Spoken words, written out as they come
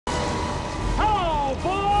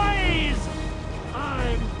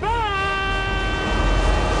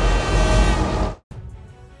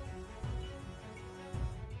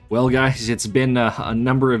Well, guys, it's been a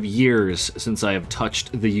number of years since I have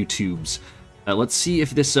touched the YouTubes. Let's see if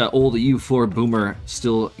this old EU4 boomer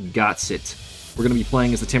still gots it. We're going to be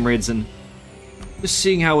playing as the Timurids and just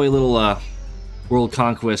seeing how a little world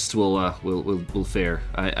conquest will fare.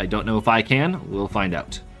 I don't know if I can. We'll find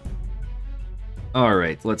out. All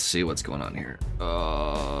right, let's see what's going on here.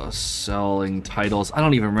 Selling titles. I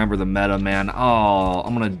don't even remember the meta, man. Oh,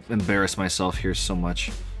 I'm going to embarrass myself here so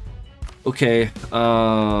much. Okay,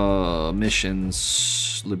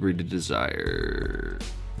 missions, liberated desire,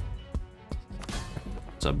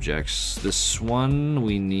 subjects. This one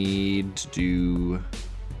we need to do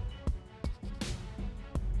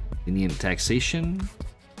Indian taxation.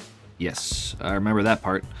 Yes, I remember that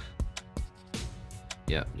part.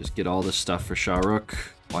 Yeah, just get all this stuff for Shah Rukh.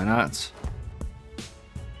 Why not?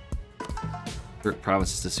 Convert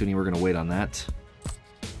provinces to Sunni. We're gonna wait on that.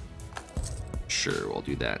 Sure, we'll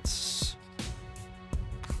do that.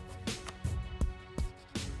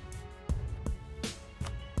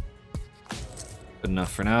 Good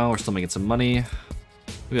enough for now. We're still making some money.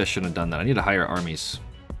 Maybe I shouldn't have done that. I need to hire armies.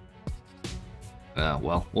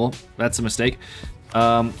 Well, that's a mistake.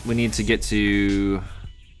 We need to get to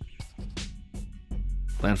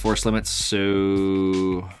land force limits,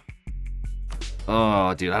 so...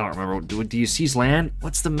 Oh, dude, I don't remember. Do you seize land?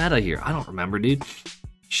 What's the meta here? I don't remember, dude.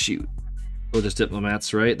 Shoot. Oh, just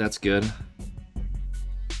diplomats, right? That's good.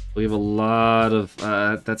 We have a lot of...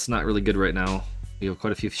 that's not really good right now. We have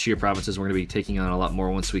quite a few Shia provinces. We're going to be taking on a lot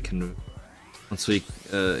more once we can... Once we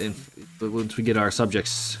get our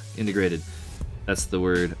subjects integrated. That's the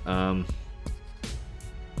word. Oh,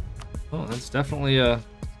 that's definitely a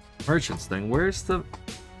merchants thing. Where's the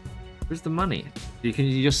money? Can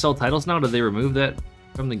you just sell titles now? Did they remove that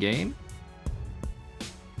from the game?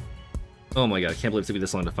 Oh my god, I can't believe it took me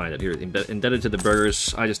this long to find it. Here, indebted to the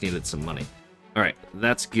burghers. I just needed some money. Alright,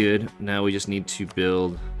 that's good. Now we just need to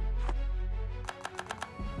build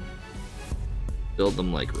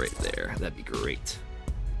them like right there. That'd be great.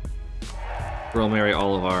 We'll marry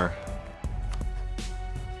all of our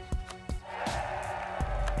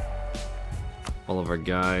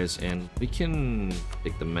guys, and we can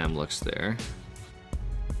take the Mamluks there.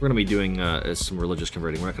 We're gonna be doing some religious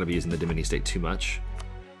converting. We're not gonna be using the Dimini state too much.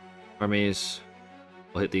 Armies.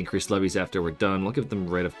 We'll hit the increased levies after we're done. We'll give them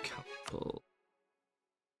right of council.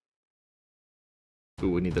 Ooh,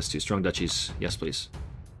 we need this too. Strong duchies. Yes, please.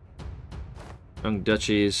 Strong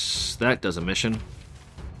duchies. That does a mission.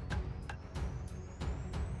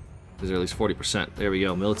 These are at least 40%. There we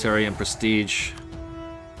go. Military and prestige.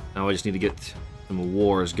 Now I just need to get some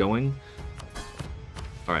wars going.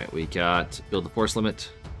 Alright, we got build the force limit.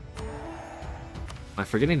 Am I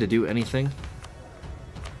forgetting to do anything?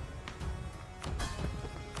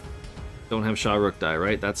 Don't have Shah Rukh die,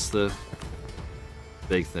 right? That's the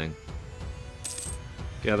big thing.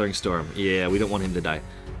 Gathering Storm. Yeah, we don't want him to die.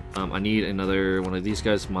 I need another one of these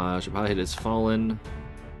guys. My Shahid is fallen.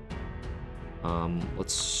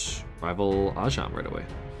 Let's rival Ajam right away.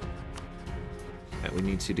 Right, we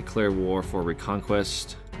need to declare war for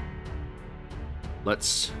reconquest.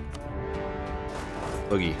 Let's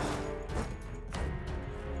boogie.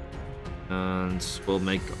 And we'll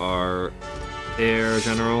make our air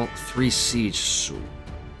general 3 siege.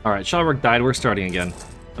 Alright, Shah Rukh died. We're starting again.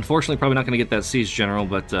 Unfortunately, probably not going to get that siege general,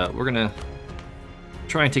 but we're going to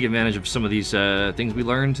try and take advantage of some of these things we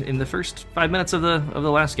learned in the first 5 minutes of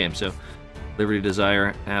the last game. So, Liberty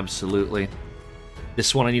Desire, absolutely.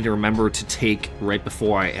 This one I need to remember to take right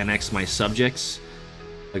before I annex my subjects.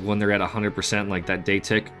 Like when they're at 100%, like that day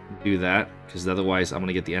tick, do that. Because otherwise I'm going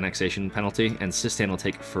to get the annexation penalty. And Sistan will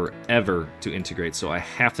take forever to integrate. So I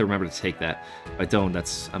have to remember to take that. If I don't,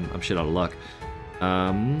 I'm shit out of luck.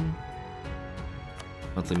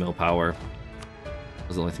 Monthly mill power.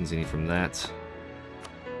 Those are the only things I need from that.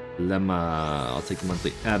 Lemma. I'll take the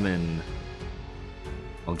monthly admin.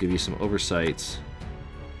 I'll give you some oversight.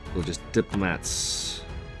 We'll just diplomats.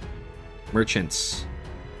 Merchants.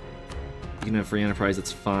 You can have free enterprise,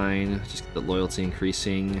 that's fine. Just get the loyalty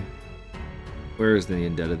increasing. Where is the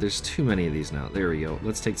indebted? There's too many of these now. There we go.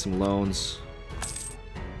 Let's take some loans.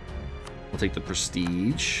 We'll take the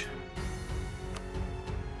prestige.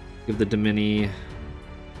 Give the Dimini.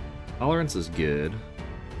 Tolerance is good.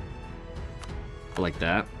 I like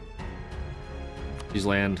that. Use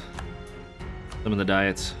land. Some of the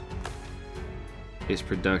diets. Base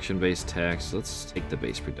production, base tax. Let's take the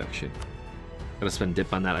base production. Gotta spend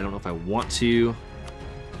dip on that. I don't know if I want to.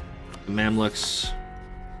 The Mamluks.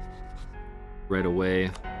 Right away.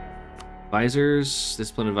 Advisors.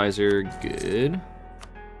 Discipline advisor. Good.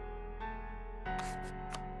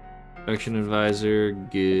 Production advisor.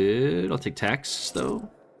 Good. I'll take tax, though.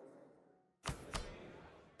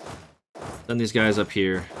 Send these guys up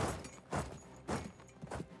here.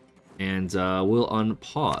 And we'll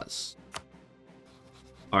unpause.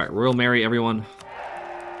 Alright, Royal Mary, everyone.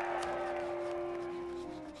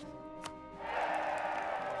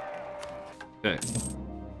 Okay.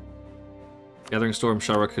 Gathering Storm,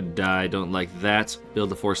 Shara could die. Don't like that. Build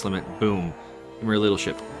the force limit. Boom. Timur little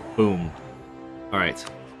ship. Boom. Alright.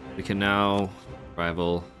 We can now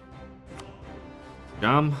rival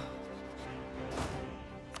Jam.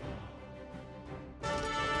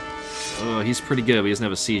 Oh, he's pretty good, but he doesn't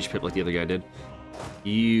have a siege pip like the other guy did.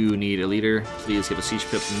 You need a leader. Please give a siege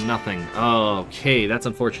pip. Nothing. Oh, okay, that's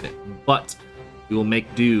unfortunate. But we will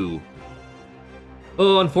make do.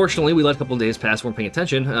 Oh, unfortunately, we let a couple of days pass. Weren't paying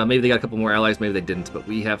attention. Maybe they got a couple more allies. Maybe they didn't. But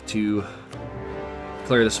we have to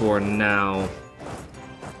declare this war now,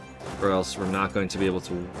 or else we're not going to be able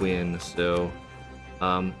to win. So,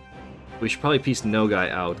 we should probably piece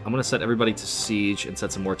Nogai out. I'm going to set everybody to siege and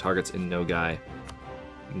set some more targets in Nogai.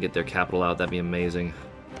 We can get their capital out. That'd be amazing.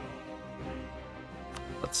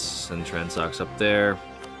 Let's send Transox up there.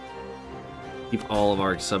 Keep all of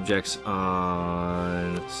our subjects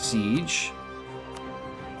on siege.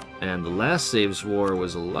 And the last Saves War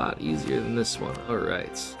was a lot easier than this one.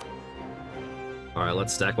 Alright. Alright,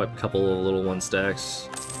 let's stack wipe a couple of little one stacks.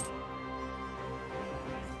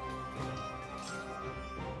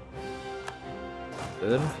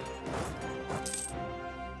 Good.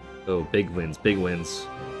 Oh, big wins, big wins.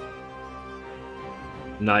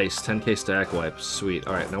 Nice, 10k stack wipe, sweet.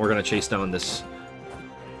 Alright, now we're gonna chase down this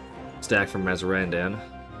stack from Mazarandan.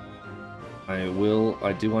 I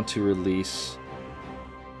do want to release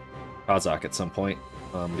Kazakh at some point,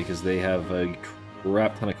 because they have a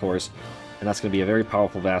crap ton of cores, and that's gonna be a very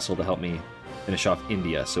powerful vassal to help me finish off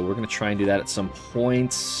India. So we're gonna try and do that at some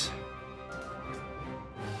point.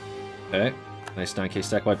 Okay, nice 9k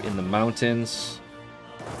stack wipe in the mountains.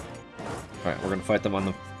 Alright, we're gonna fight them on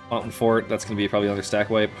the mountain fort. That's gonna be probably another stack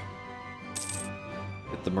wipe.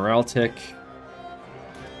 Get the morale tick.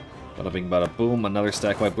 Bada bing, bada boom. Another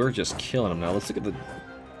stack wipe. We're just killing them now. Let's look at the...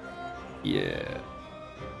 Yeah.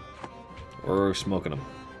 We're smoking them.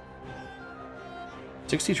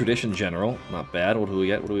 60 Tradition General. Not bad. What do we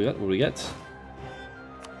get? What do we get? What do we get?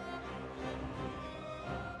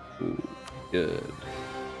 Ooh, good.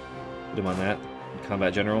 Put him on that.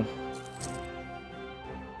 Combat General.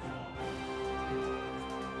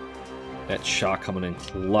 That shot coming in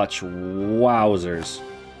clutch. Wowzers.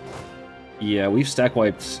 Yeah, we've stack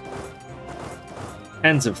wiped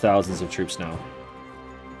tens of thousands of troops now.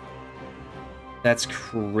 That's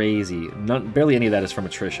crazy. Barely any of that is from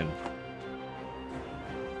attrition.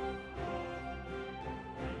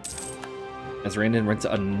 As Randon rents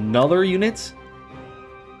another unit?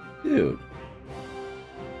 Dude.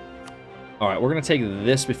 Alright, we're going to take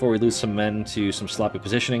this before we lose some men to some sloppy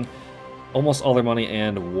positioning. Almost all their money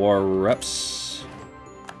and war reps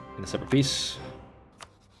in a separate piece.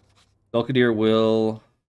 Belkadir will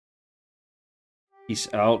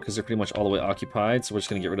peace out because they're pretty much all the way occupied, so we're just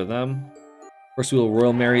going to get rid of them. First, we will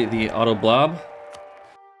Royal Marry the Auto Blob.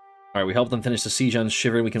 Alright, we help them finish the siege on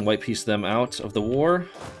Shiver. We can white piece them out of the war.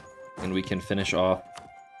 And we can finish off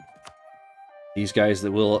these guys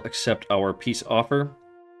that will accept our peace offer.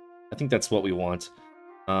 I think that's what we want.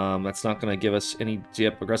 That's not going to give us any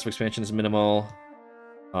dip. Aggressive expansion is minimal.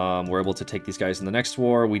 We're able to take these guys in the next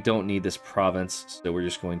war. We don't need this province, so we're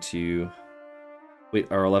just going to wait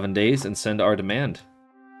our 11 days and send our demand.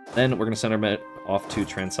 Then we're going to send our men off to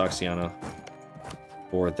Transoxiana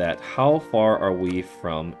for that. How far are we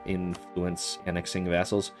from influence annexing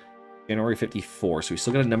vassals? January 54, so we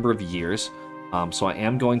still got a number of years. So I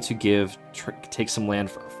am going to take some land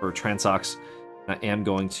for Transox. I am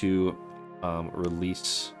going to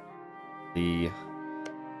release the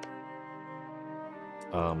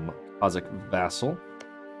Kazakh vassal.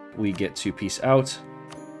 We get to peace out.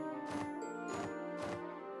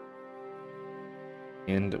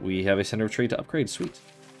 And we have a center of trade to upgrade. Sweet.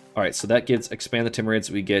 Alright, so that gets expand the Timurids.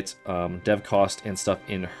 We get dev cost and stuff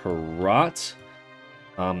in Herat.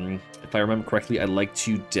 If I remember correctly, I'd like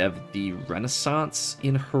to dev the Renaissance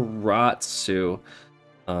in Herat. So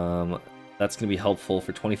that's going to be helpful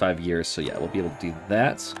for 25 years. So yeah, we'll be able to do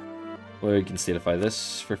that. Or you can statify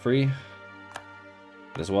this for free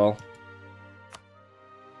as well.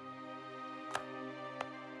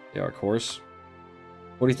 Yeah, of course.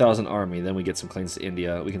 40,000 army, then we get some claims to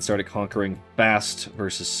India. We can start conquering fast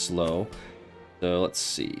versus slow. So let's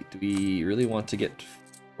see. Do we really want to get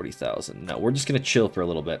 40,000? No, we're just going to chill for a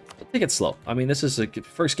little bit. We'll take it slow. I mean, this is the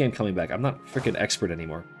first game coming back. I'm not freaking expert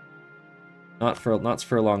anymore. Not for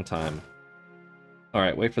a long time.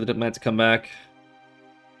 Alright, wait for the diplomat to come back.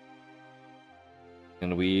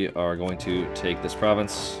 And we are going to take this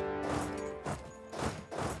province.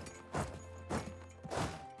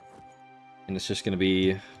 And it's just going to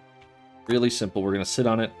be really simple. We're going to sit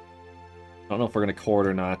on it. I don't know if we're going to core it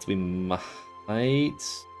or not. We might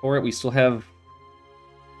core it. We still have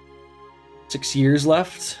 6 years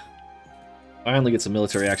left. Finally get some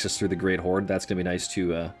military access through the Great Horde. That's going to be nice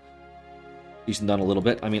to use them down a little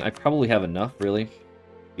bit. I mean, I probably have enough, really, to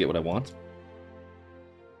get what I want.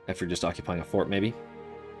 After just occupying a fort, maybe.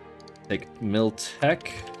 Take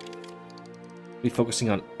Miltech. Be focusing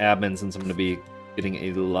on admin since I'm going to be getting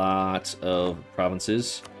a lot of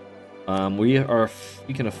provinces. We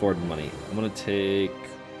can afford money. I'm going to take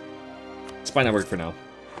Spy Network for now.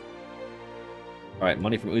 Alright,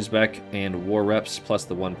 money from Uzbek and war reps plus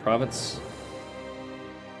the 1 province.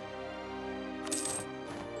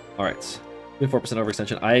 Alright, 24%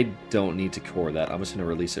 overextension. I don't need to core that. I'm just going to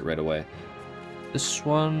release it right away. This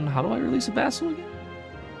one, how do I release a vassal again?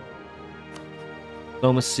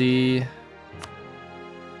 Diplomacy.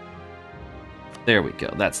 There we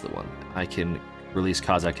go, that's the one. I can release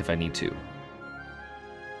Kazakh if I need to.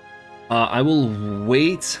 I will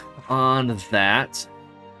wait on that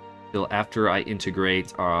till after I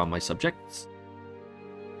integrate my subjects.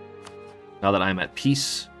 Now that I'm at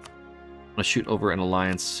peace, I'm going to shoot over an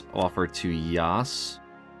alliance offer to Yas.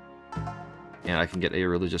 And I can get a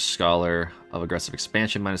religious scholar of aggressive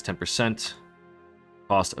expansion, minus 10%.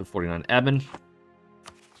 Cost of 49 admin.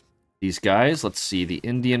 These guys, let's see, the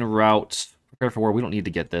Indian route. Prepare for war, we don't need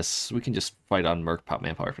to get this. We can just fight on Merc Pop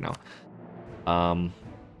Manpower for now.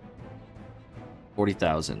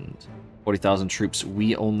 40,000. 40,000 troops.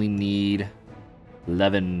 We only need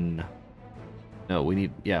 11. No, we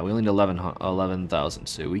need, yeah, we only need 11,000.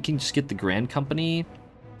 So we can just get the Grand Company.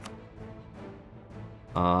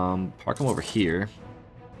 Park them over here.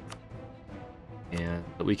 And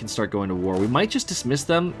we can start going to war. We might just dismiss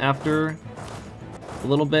them after a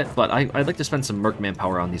little bit, but I'd like to spend some Merc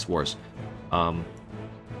manpower on these wars.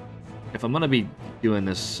 If I'm gonna be doing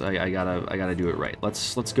this, I gotta do it right.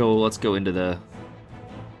 Let's go into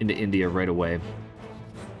India right away.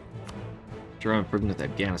 Sure, I'm improving with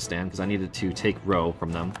Afghanistan because I needed to take Row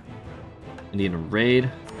from them. Indian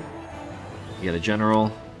raid. We got a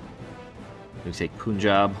general. We take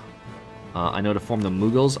Punjab. I know to form the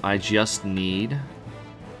Mughals, I just need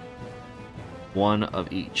 1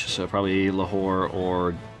 of each. So probably Lahore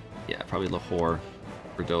or, yeah, probably Lahore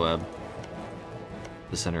for Doab,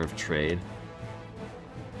 the center of trade.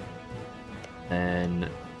 Then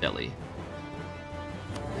Delhi.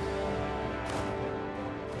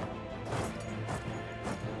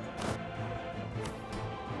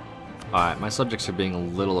 Alright, my subjects are being a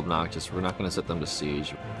little obnoxious. We're not going to set them to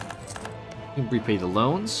siege. We can repay the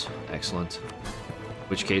loans. Excellent. In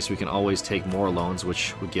which case, we can always take more loans,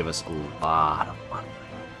 which would give us a lot of money.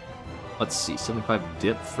 Let's see, 75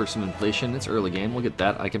 dip for some inflation. It's early game. We'll get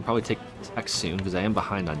that. I can probably take tech soon, because I am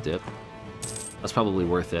behind on dip. That's probably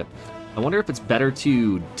worth it. I wonder if it's better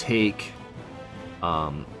to take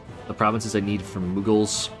the provinces I need from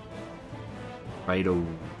Mughals right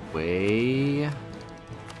away.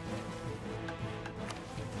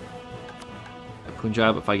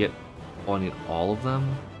 Punjab, if I get... Oh, I need all of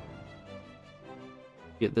them?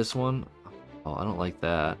 Get this one? Oh, I don't like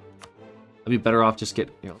that. I'd be better off just get...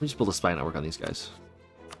 You know, let me just build a spy network on these guys.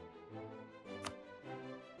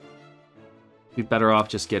 Be better off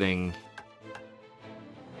just getting...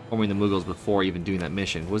 Forming the Mughals before even doing that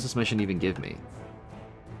mission. What does this mission even give me?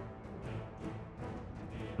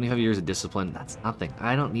 25 years of discipline. That's nothing.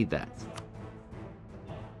 I don't need that.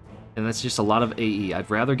 And that's just a lot of AE.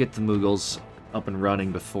 I'd rather get the Mughals up and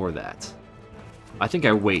running before that. I think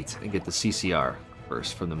I wait and get the CCR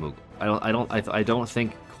first from the Mughal. I don't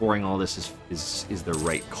think coring all this is the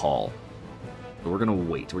right call. So we're gonna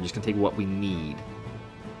wait. We're just gonna take what we need.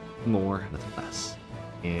 More, that's less.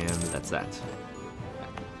 And that's that.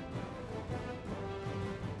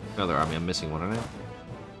 Another army, I'm missing one, aren't I?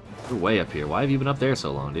 You're way up here. Why have you been up there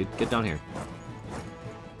so long, dude? Get down here.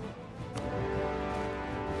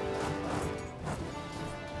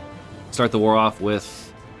 Start the war off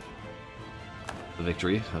with the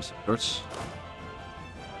victory of some sorts.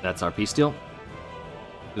 That's our peace deal.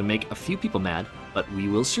 Gonna make a few people mad, but we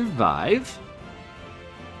will survive.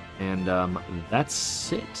 And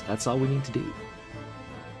that's it. That's all we need to do.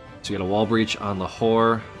 So we got a wall breach on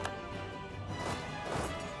Lahore.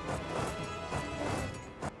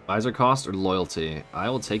 Advisor cost or loyalty? I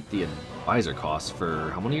will take the advisor cost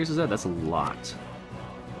for... How many years is that? That's a lot.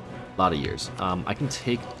 A lot of years. I can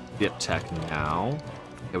take Dip Tech now.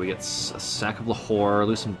 Okay, we get a sack of Lahore,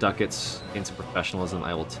 lose some ducats, gain some professionalism.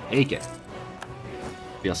 I will take it.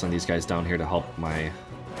 Maybe I'll send these guys down here to help my...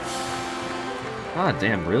 God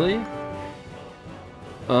damn, really?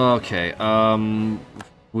 Okay,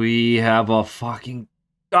 we have a fucking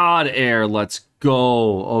god heir. Let's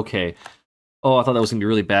go. Okay. Oh, I thought that was gonna be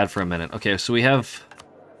really bad for a minute. Okay, so we have...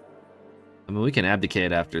 I mean, we can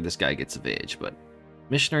abdicate after this guy gets of age, but...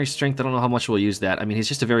 Missionary strength, I don't know how much we'll use that. I mean, he's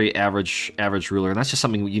just a very average ruler, and that's just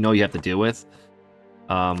something you know you have to deal with.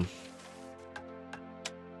 So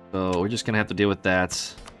we're just gonna have to deal with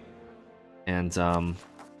that. And,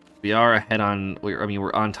 we are ahead on... I mean,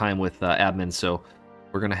 we're on time with admin, so...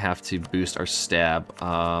 We're gonna have to boost our stab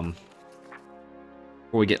before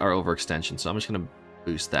we get our overextension. So I'm just gonna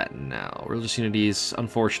boost that now. Religious unity is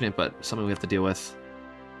unfortunate, but something we have to deal with.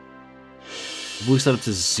 Boost that up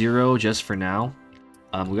to 0 just for now.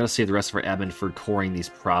 We gotta save the rest of our admin for coring these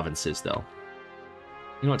provinces, though.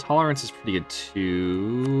 You know what? Tolerance is pretty good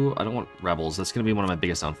too. I don't want rebels. That's gonna be one of my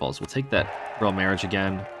biggest downfalls. We'll take that royal marriage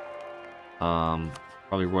again.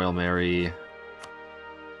 Probably royal marry.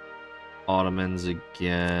 Ottomans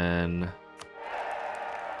again.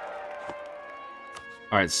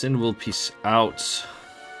 Alright, Sin will peace out.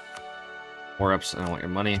 More ups, I don't want your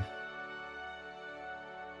money.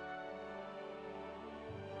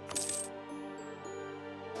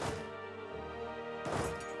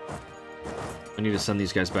 I need to send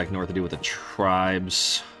these guys back north to deal with the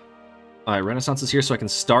tribes. Alright, Renaissance is here so I can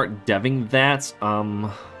start deving that. Do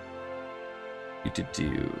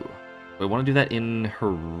I want to do that in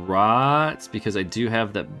Herat? Because I do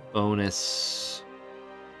have that bonus...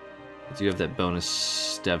 I do have that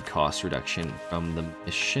bonus dev cost reduction from the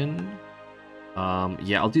mission.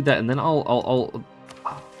 Yeah, I'll do that, and then I'll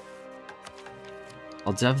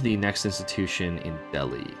dev the next institution in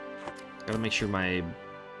Delhi. Gotta make sure my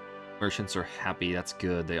merchants are happy. That's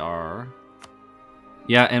good, they are.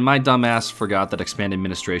 Yeah, and my dumbass forgot that expand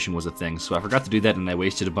administration was a thing, so I forgot to do that, and I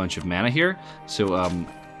wasted a bunch of mana here. So,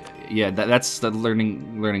 yeah, that's the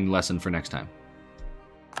learning lesson for next time.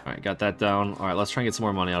 Alright, got that down. Alright, let's try and get some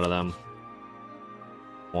more money out of them.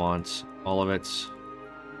 Want all of it.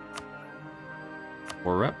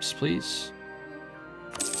 4 reps, please.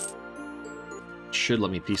 Should let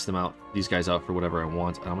me piece them out, these guys out for whatever I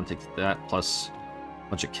want. I'm gonna take that plus a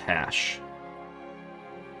bunch of cash.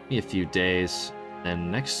 Give me a few days.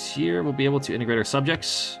 And next year we'll be able to integrate our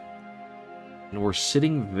subjects. And we're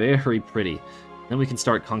sitting very pretty. Then we can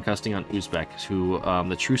start conquesting on Uzbek, who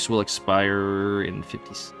the truce will expire in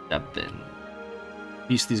 57.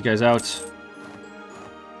 Piece these guys out.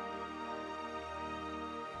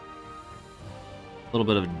 A little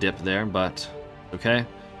bit of a dip there, but okay.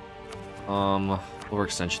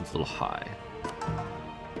 Overextension's a little high.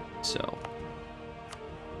 So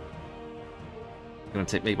I'm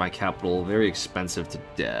gonna make my capital very expensive to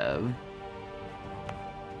dev.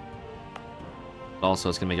 Also,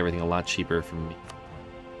 it's gonna make everything a lot cheaper for me.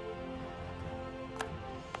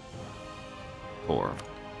 4. We're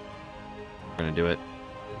gonna do it.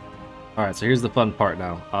 Alright, so here's the fun part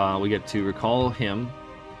now. We get to recall him.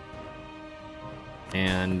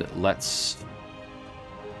 And let's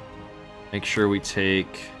make sure we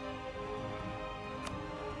take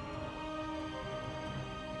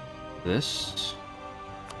this.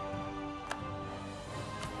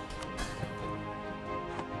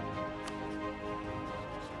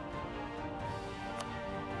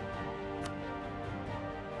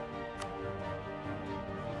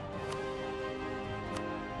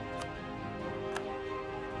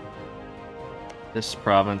 This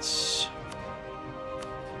province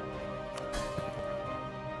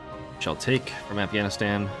shall take from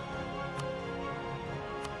Afghanistan.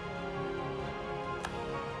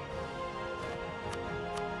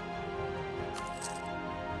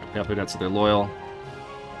 After that, so they're loyal,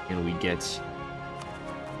 and we get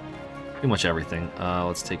pretty much everything.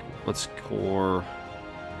 Let's core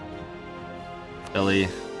Delhi.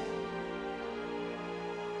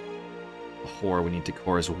 Core we need to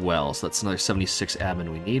core as well, so that's another 76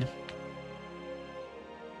 admin we need.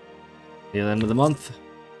 The end of the month.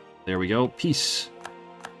 There we go. Peace.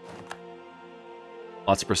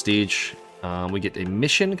 Lots of prestige. We get a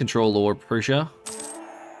mission. Control Lower Persia.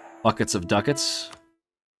 Buckets of ducats.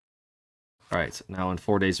 Alright, now in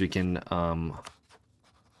 4 days we can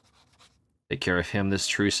take care of him. This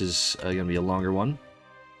truce is going to be a longer one.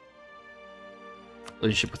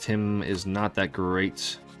 Relationship with him is not that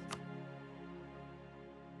great.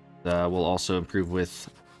 We'll also improve with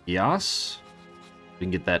Yas. We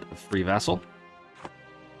can get that free vassal.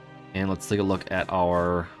 And let's take a look at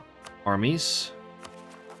our armies.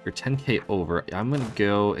 You're 10k over. I'm going to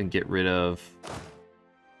go and get rid of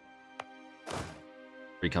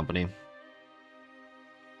Free Company.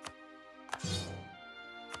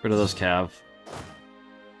 Rid of those cav.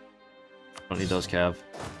 Don't need those cav.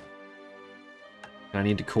 I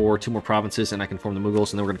need to core 2 more provinces, and I can form the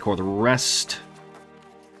Mughals, and then we're going to core the rest.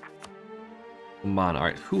 Come on,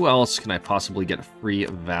 alright. Who else can I possibly get a free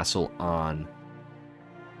vassal on?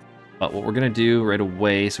 But what we're going to do right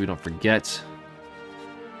away, so we don't forget,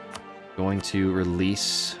 going to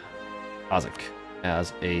release Kazakh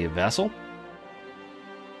as a vassal.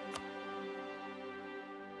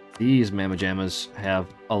 These Mamma Jammas have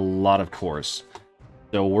a lot of cores.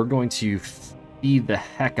 So we're going to feed the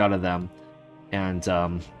heck out of them and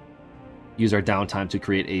use our downtime to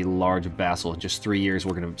create a large vassal. In just 3 years,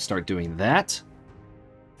 we're going to start doing that.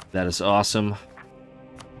 That is awesome.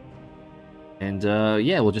 And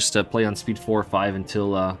yeah, we'll just play on speed 4 or 5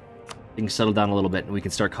 until things settle down a little bit and we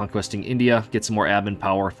can start conquesting India, get some more admin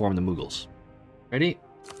power, form the Mughals. Ready?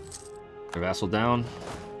 Our vassal down.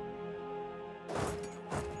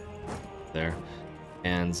 There.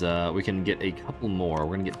 And we can get a couple more.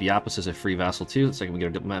 We're going to get Biapis as a free vassal too. Let's see if we can get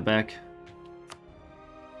our diplomat back.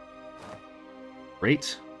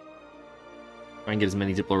 Great. Try and get as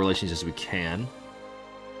many diplo relations as we can.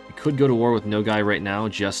 We could go to war with Nogai right now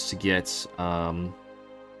just to get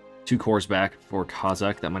 2 cores back for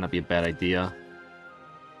Kazakh. That might not be a bad idea.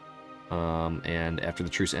 And after the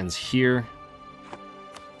truce ends here,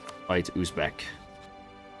 fight Uzbek.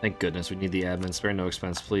 Thank goodness, we need the admin. Spare no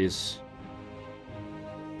expense, please.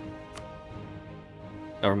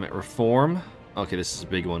 Government reform. Okay, this is a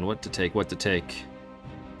big one. What to take, what to take.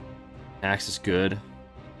 Tax is good.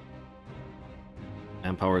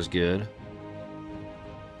 Manpower is good.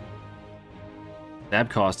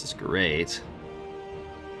 Stab cost is great.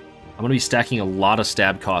 I'm going to be stacking a lot of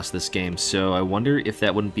stab cost this game, so I wonder if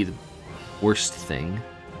that wouldn't be the worst thing.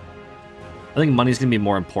 I think money's going to be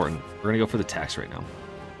more important. We're going to go for the tax right now.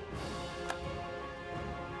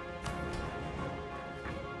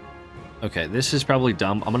 Okay, this is probably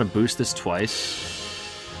dumb. I'm going to boost this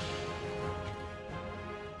twice.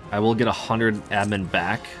 I will get 100 admin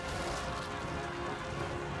back.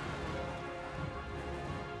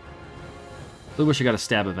 I really wish I got a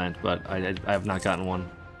stab event, but I have not gotten one.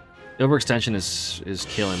 The overextension is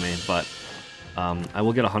killing me, but I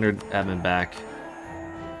will get 100 admin back.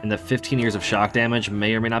 And the 15 years of shock damage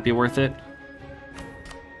may or may not be worth it.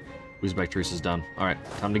 Uzbek truce is done. Alright,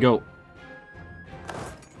 time to go.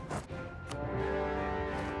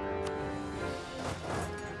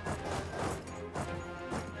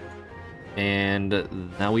 And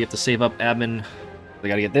now we have to save up admin. I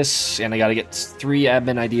gotta get this, and I gotta get 3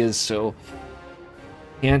 admin ideas, so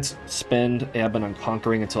can't spend admin on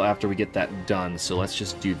conquering until after we get that done. So let's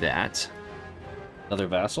just do that. Another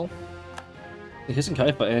vassal. His and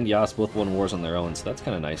Kaifa and Yas both won wars on their own, so that's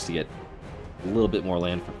kind of nice to get a little bit more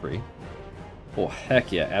land for free. Oh,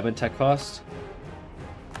 heck yeah. Admin tech cost.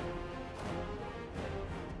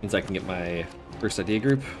 Means I can get my first idea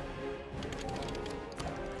group.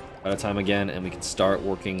 Out of time again, and we can start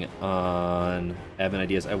working on admin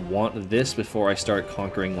ideas. I want this before I start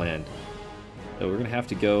conquering land. So we're going to have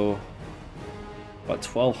to go about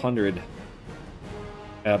 1,200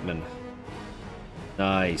 admin.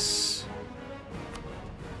 Nice.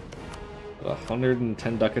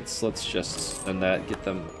 110 ducats. Let's just spend that, get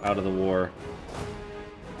them out of the war.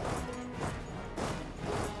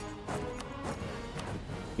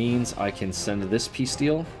 Means I can send this peace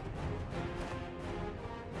deal.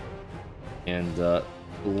 And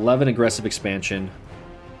 11 aggressive expansion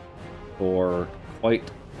for quite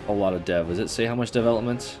a lot of dev. Does it say how much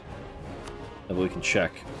development? No, but we can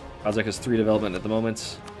check. Kazakh has 3 development at the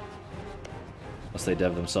moment. Unless they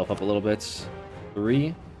dev themselves up a little bit.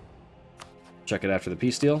 3. Check it after the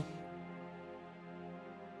peace deal.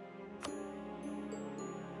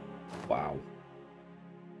 Wow.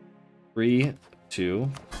 3, 2.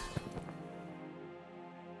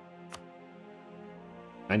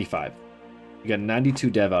 95. We got 92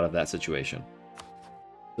 dev out of that situation.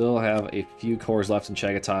 Still have a few cores left in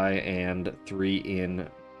Chagatai and 3 in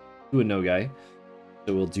Nogai.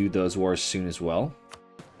 So we'll do those wars soon as well.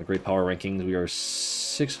 The great power rankings, we are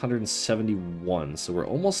 671. So we're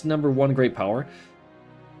almost #1 great power.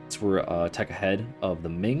 So we're a tech ahead of the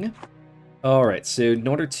Ming. Alright, so in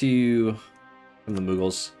order to from the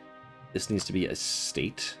Mughals, this needs to be a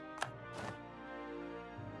state.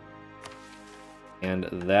 And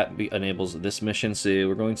that enables this mission. So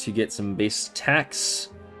we're going to get some base tax,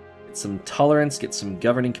 get some tolerance, get some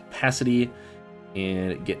governing capacity,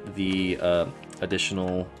 and get the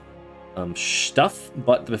additional stuff.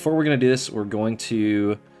 But before we're going to do this, we're going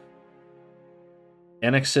to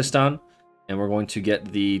annex Sistan, and we're going to get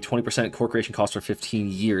the 20% core creation cost for 15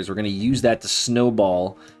 years. We're going to use that to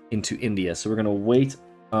snowball into India. So we're going to wait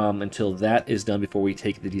until that is done before we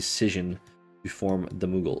take the decision to form the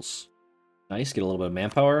Mughals. Nice, get a little bit of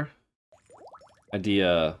manpower.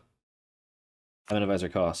 Idea. Admin advisor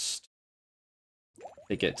cost.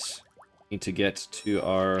 Take it. Need to get to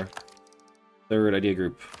our third idea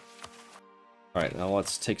group. Alright, now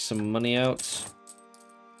let's take some money out.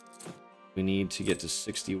 We need to get to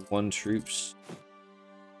 61 troops.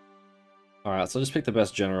 Alright, so I'll just pick the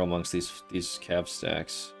best general amongst these cav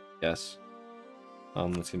stacks. Yes.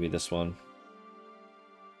 It's gonna be this one.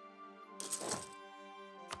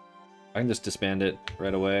 I can just disband it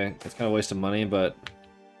right away. It's kind of a waste of money, but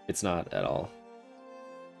it's not at all.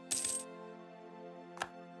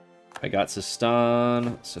 I got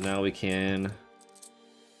Sistan, so now we can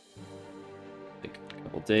take a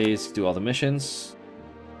couple days, do all the missions.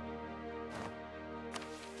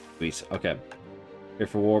 Sweet, okay. Here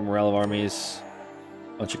for war, morale of armies,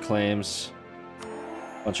 bunch of claims,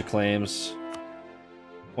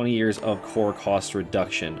 20 years of core cost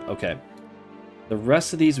reduction. Okay. The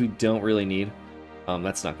rest of these we don't really need.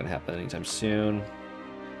 That's not going to happen anytime soon.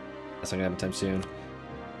 That's not going to happen anytime soon.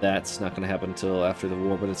 That's not going to happen until after the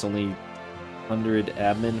war, but it's only 100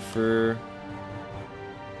 admin for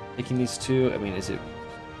taking these two. I mean, is it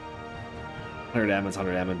 100 admin's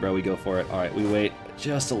 100 admin, bro? We go for it. All right, we wait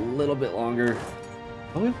just a little bit longer.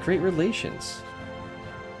 Oh, we have great relations.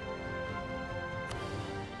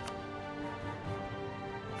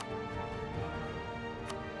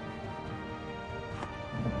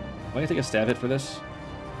 Am I gonna take a stab hit for this?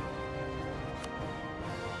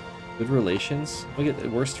 Good relations? We get the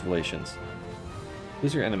worst relations.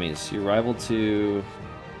 Who's your enemies? Your rival to...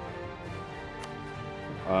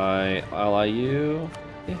 I ally you?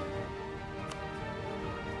 Yeah.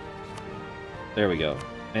 There we go.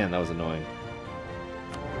 Man, that was annoying.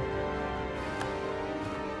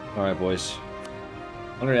 Alright, boys.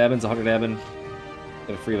 100 admin's 100 admin.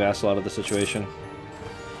 Get a free vassal out of the situation.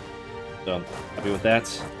 So, happy with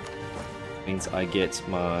that. Means I get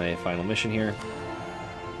my final mission here.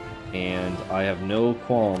 And I have no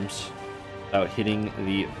qualms about hitting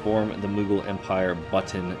the Form the Mughal Empire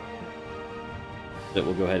button. That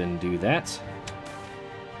we'll go ahead and do that.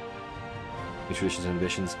 New traditions and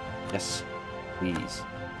ambitions. Yes, please.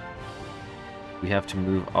 We have to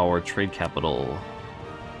move our trade capital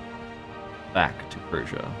back to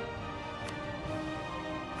Persia.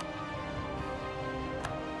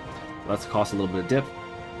 That's cost a little bit of dip.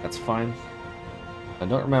 That's fine. I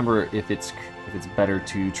don't remember if it's better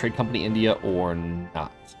to trade company India or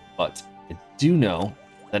not, but I do know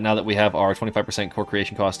that now that we have our 25% core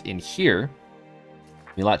creation cost in here,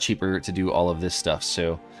 it'll be a lot cheaper to do all of this stuff.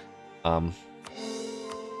 So, I'm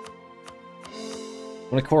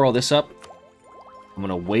gonna core all this up. I'm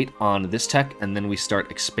gonna wait on this tech, and then we start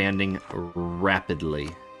expanding rapidly.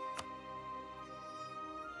 In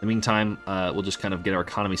the meantime, we'll just kind of get our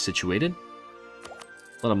economy situated.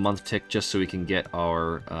 Let a month tick just so we can get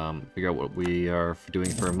our, figure out what we are doing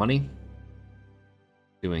for money.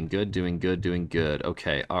 Doing good, doing good, doing good.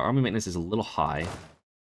 Okay, our army maintenance is a little high.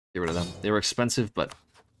 Get rid of them. They were expensive, but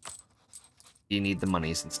you need the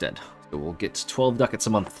monies instead. So we'll get 12 ducats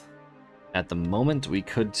a month. At the moment, we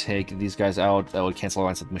could take these guys out. That would cancel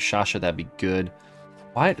alliance with Mushasha. That'd be good.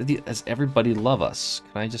 Why does everybody love us?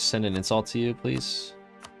 Can I just send an insult to you, please?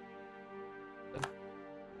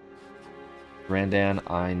 Randan,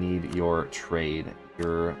 I need your trade.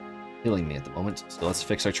 You're killing me at the moment. So let's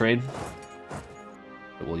fix our trade.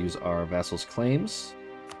 We'll use our vassals' claims.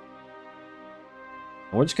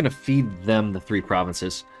 And we're just going to feed them the 3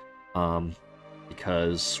 provinces.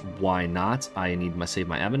 Because why not? I need to save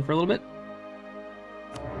my admin for a little bit.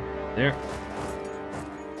 There.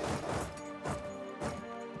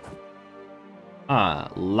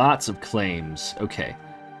 Lots of claims. Okay.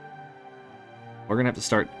 We're going to have to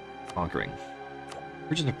start conquering.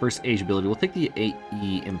 Purchase the first age ability. We'll take the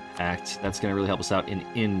AE impact. That's going to really help us out in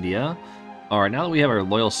India. Alright, now that we have our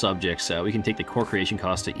loyal subjects, we can take the core creation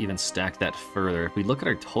cost to even stack that further. If we look at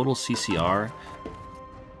our total CCR...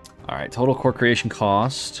 Alright, total core creation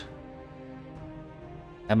cost.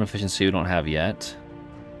 Admin efficiency we don't have yet.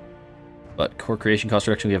 But core creation cost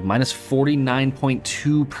reduction, we have minus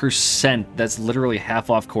 49.2%. That's literally half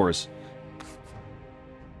off cores.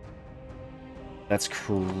 That's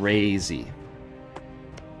crazy.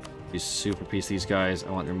 We super piece these guys.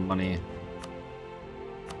 I want their money.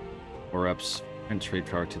 4 ups and trade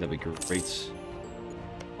power too. That'd be great.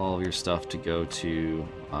 All of your stuff to go to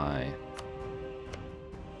my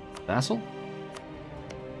vassal.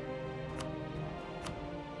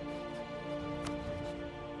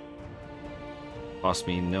 Cost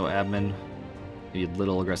me no admin. Maybe a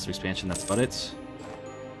little aggressive expansion. That's about it.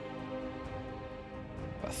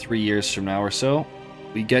 3 years from now or so,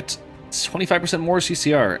 we get 25% more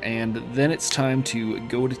CCR, and then it's time to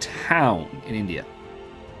go to town in India.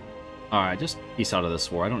 Alright, just peace out of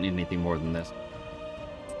this war. I don't need anything more than this.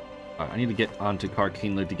 Alright, I need to get onto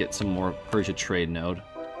Karkinlu to get some more Persia trade node.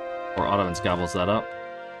 Or Ottomans gobbles that up.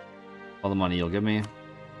 All the money you'll give me.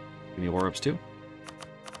 Give me war ups too.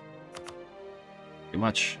 Pretty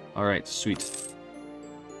much. Alright, sweet.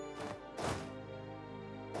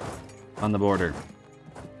 On the border.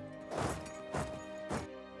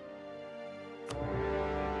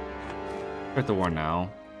 Start the war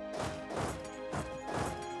now.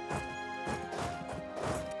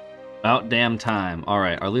 About damn time.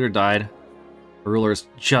 Alright, our leader died. Our ruler's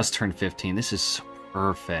just turned 15. This is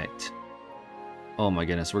perfect. Oh my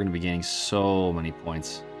goodness, we're going to be gaining so many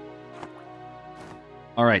points.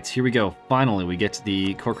 Alright, here we go. Finally, we get to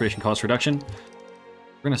the core creation cost reduction.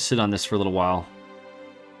 We're going to sit on this for a little while.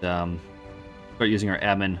 Start using our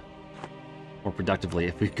admin more productively.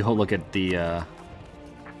 If we go look at the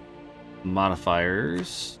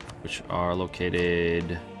modifiers, which are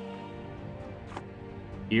located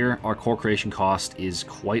here, our core creation cost is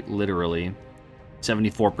quite literally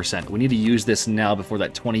 74%. We need to use this now before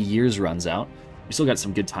that 20 years runs out. We still got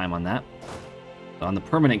some good time on that. But on the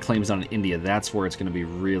permanent claims on India, that's where it's going to be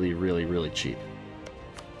really, really, really cheap.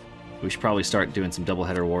 We should probably start doing some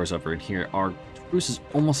double-header wars over in here. Our truce is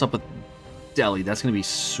almost up with Delhi. That's going to be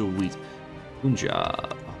sweet.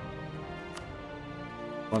 Punjab.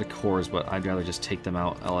 A lot of cores, but I'd rather just take them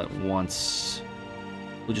out all at once.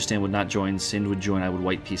 Balochistan would not join. Sind would join. I would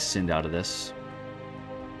white piece Sind out of this.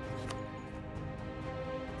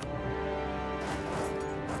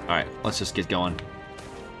 Alright, let's just get going.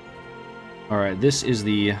 Alright, this is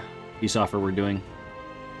the peace offer we're doing.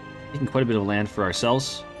 Taking quite a bit of land for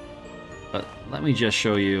ourselves. But let me just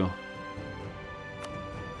show you.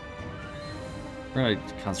 We're going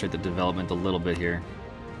to concentrate the development a little bit here.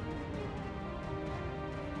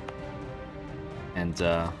 And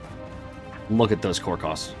look at those core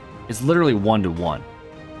costs. It's literally 1-to-1.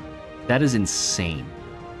 That is insane.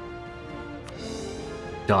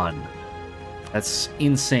 Done. That's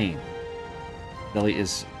insane. Delhi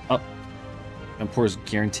is up. Jampur's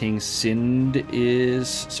guaranteeing. Sind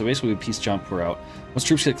is... So basically we peace Jampur out. Once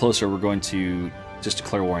troops get closer, we're going to just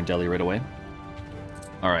declare war on Delhi right away.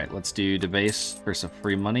 Alright, let's do debase for some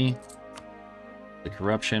free money. The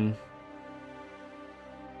corruption.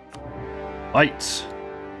 Fight!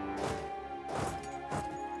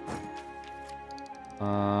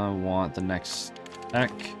 Want the next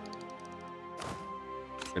deck.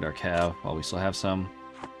 Get our cav while we still have some.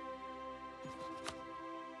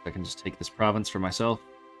 I can just take this province for myself.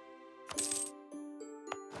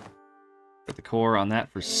 Get the core on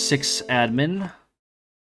that for 6 admin.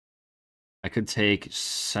 I could take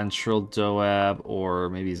Central Doab or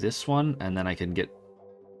maybe this one, and then I can get...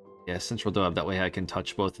 Yeah, Central Doab. That way I can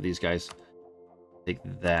touch both of these guys. Take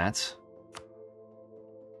that.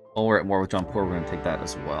 Oh, we're at war with Jampur. We're going to take that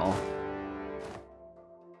as well.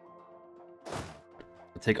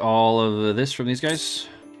 I'll take all of this from these guys.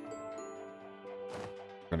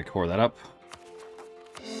 We're going to core that up.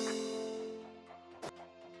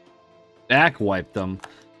 Back wipe them.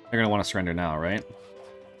 They're going to want to surrender now, right?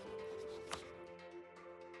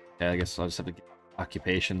 Yeah, I guess I'll just have to get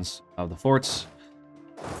occupations of the forts.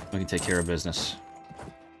 We can take care of business.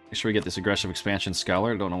 Make sure we get this aggressive expansion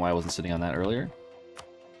scholar. I don't know why I wasn't sitting on that earlier.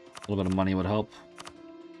 A little bit of money would help.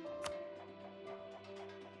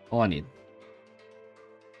 All I need.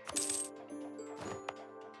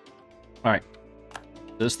 Alright.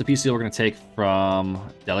 This is the piece deal we're going to take from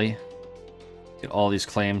Delhi. Get all these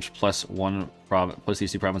claims plus one province, plus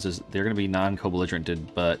these 2 provinces. They're going to be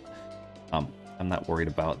non-co-belligerented, but I'm not worried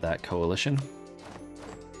about that coalition. A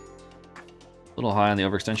little high on the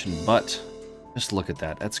overextension, but just look at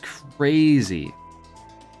that. That's crazy.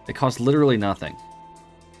 It costs literally nothing.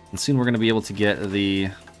 And soon we're going to be able to get the...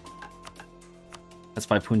 That's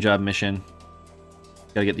by Punjab mission.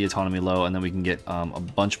 Gotta get the autonomy low, and then we can get a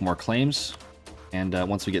bunch more claims. And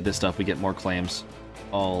once we get this stuff, we get more claims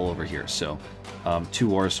all over here. So, 2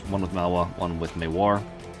 wars, one with Malwa, one with Mewar.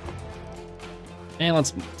 And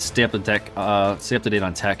let's stay up to date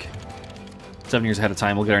on tech. 7 years ahead of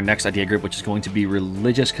time, we'll get our next idea group, which is going to be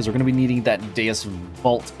religious, because we're going to be needing that Deus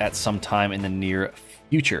Vault at some time in the near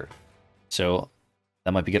future. So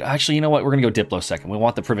that might be good. Actually, you know what? We're going to go Diplo second. We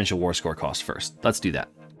want the provincial war score cost first. Let's do that.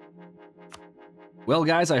 Well,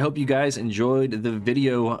 guys, I hope you guys enjoyed the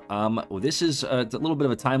video. This is a little bit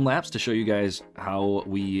of a time lapse to show you guys how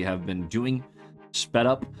we have been doing, sped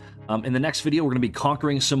up. In the next video, we're going to be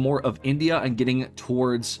conquering some more of India and getting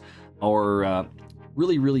towards our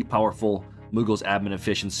really, really powerful Mughals' admin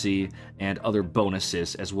efficiency, and other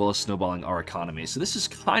bonuses, as well as snowballing our economy. So this is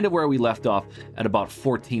kind of where we left off at about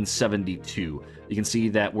 1472. You can see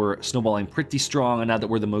that we're snowballing pretty strong, and now that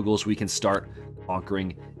we're the Mughals, we can start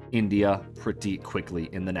conquering India pretty quickly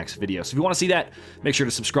in the next video. So if you want to see that, make sure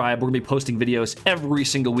to subscribe. We're going to be posting videos every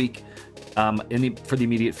single week for the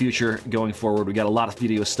immediate future going forward. We got a lot of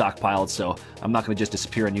videos stockpiled, so I'm not going to just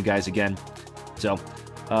disappear on you guys again. So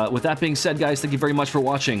with that being said, guys, thank you very much for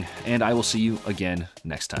watching, and I will see you again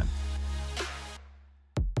next time.